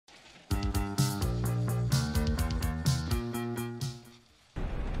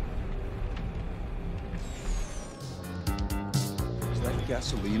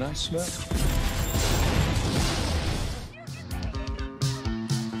gasoline I smell?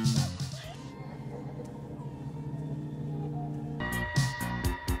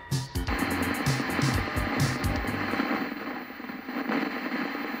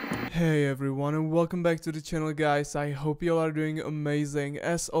 Hey everyone, and welcome back to the channel, guys. I hope you all are doing amazing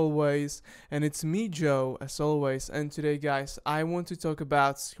as always, and it's me, Joe, as always. And today, guys, I want to talk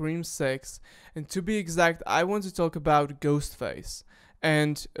about Scream 6, and to be exact, I want to talk about Ghostface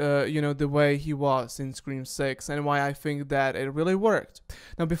and the way he was in Scream 6 and why I think that it really worked.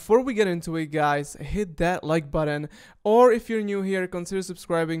 Now, before we get into it, guys, hit that like button, or if you're new here, consider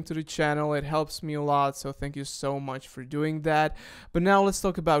subscribing to the channel. It helps me a lot, so thank you so much for doing that. But now let's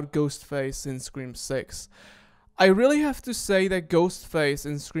talk about Ghostface in Scream 6. I really have to say that Ghostface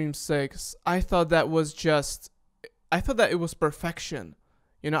in Scream 6, I thought that it was perfection.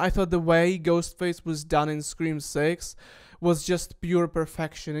 I thought the way Ghostface was done in Scream 6 was just pure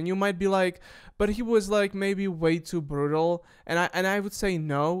perfection. And you might be like, but he was like maybe way too brutal. And I would say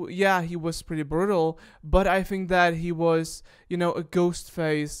no. Yeah, he was pretty brutal, but I think that he was, a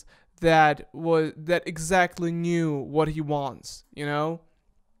Ghostface that exactly knew what he wants,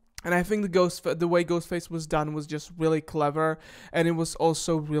 And I think the way Ghostface was done was just really clever, and it was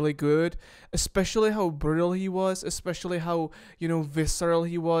also really good, especially how brutal he was, especially how, visceral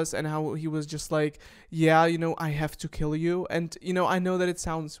he was, and how he was just like, yeah, I have to kill you. And, I know that it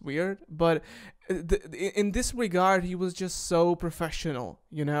sounds weird, but in this regard, he was just so professional,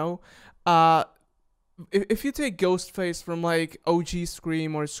 If you take Ghostface from like OG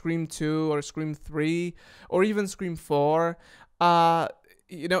Scream or Scream 2 or Scream 3 or even Scream 4,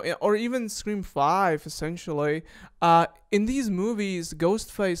 or even Scream 5, essentially, in these movies,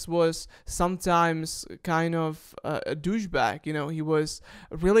 Ghostface was sometimes kind of a douchebag, he was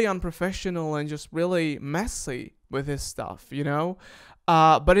really unprofessional and just really messy with his stuff,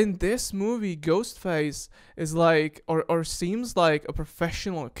 But in this movie, Ghostface is like, or seems like a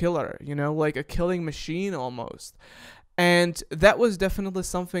professional killer, like a killing machine almost. And that was definitely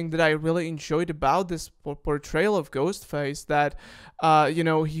something that I really enjoyed about this portrayal of Ghostface, that,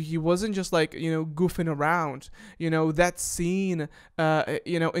 he wasn't just like, goofing around. That scene,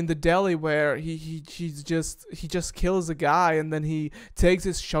 in the deli where he just kills a guy, and then he takes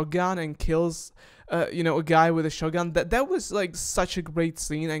his shotgun and kills, a guy with a shotgun. That was like such a great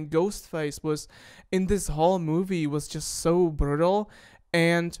scene, and Ghostface was in this whole movie was just so brutal,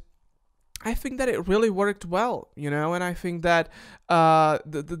 and I think that it really worked well, and I think that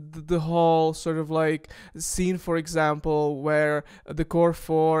the whole sort of like scene, for example, where the Core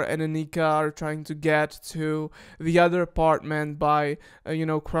 4 and Anika are trying to get to the other apartment by,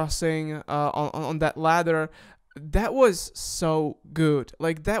 crossing on that ladder, that was so good.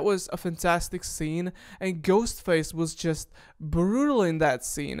 Like, that was a fantastic scene, and Ghostface was just brutal in that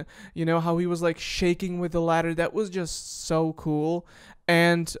scene. How he was like shaking with the ladder, that was just so cool.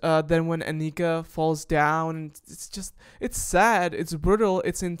 And then when Anika falls down, and it's sad, it's brutal,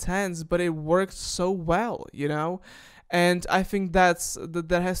 it's intense, but it worked so well, And I think that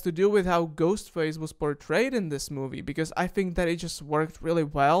has to do with how Ghostface was portrayed in this movie, because I think that it just worked really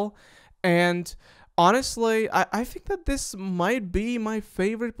well. And honestly, I think that this might be my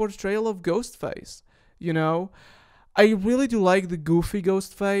favorite portrayal of Ghostface, I really do like the goofy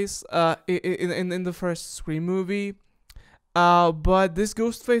Ghostface in the first Scream movie. But this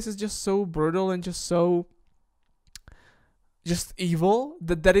Ghostface is just so brutal and just so evil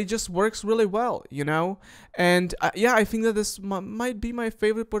that it just works really well, And yeah, I think that this might be my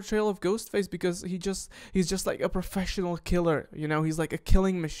favorite portrayal of Ghostface, because he's just like a professional killer, He's like a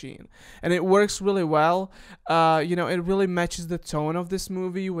killing machine, and it works really well. It really matches the tone of this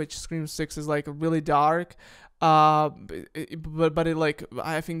movie, which Scream 6 is like really dark. But it like,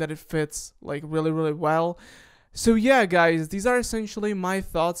 I think that it fits like really, really well. So yeah, guys, these are essentially my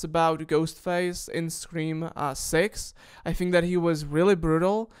thoughts about Ghostface in Scream 6. I think that he was really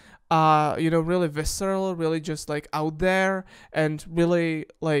brutal, really visceral, really just like out there, and really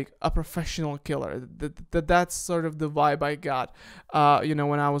like a professional killer. That's sort of the vibe I got,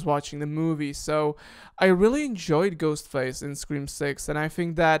 when I was watching the movie. So I really enjoyed Ghostface in Scream 6, and I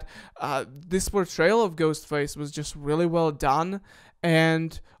think that this portrayal of Ghostface was just really well done.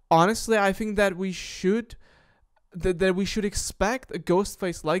 And honestly, I think that we should expect a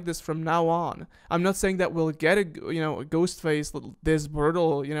Ghostface like this from now on. I'm not saying that we'll get a Ghostface this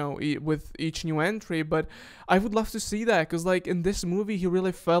brutal, with each new entry, but I would love to see that, because like in this movie, he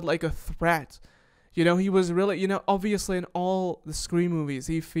really felt like a threat. He was really, obviously in all the Scream movies,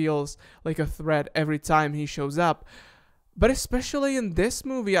 he feels like a threat every time he shows up. But especially in this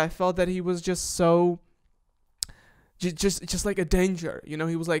movie, I felt that he was just so just like a danger. You know,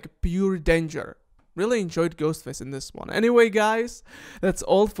 he was like pure danger. Really enjoyed Ghostface in this one. Anyway, guys, that's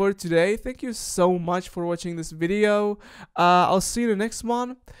all for today. Thank you so much for watching this video. I'll see you in the next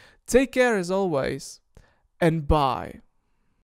one. Take care as always, and bye.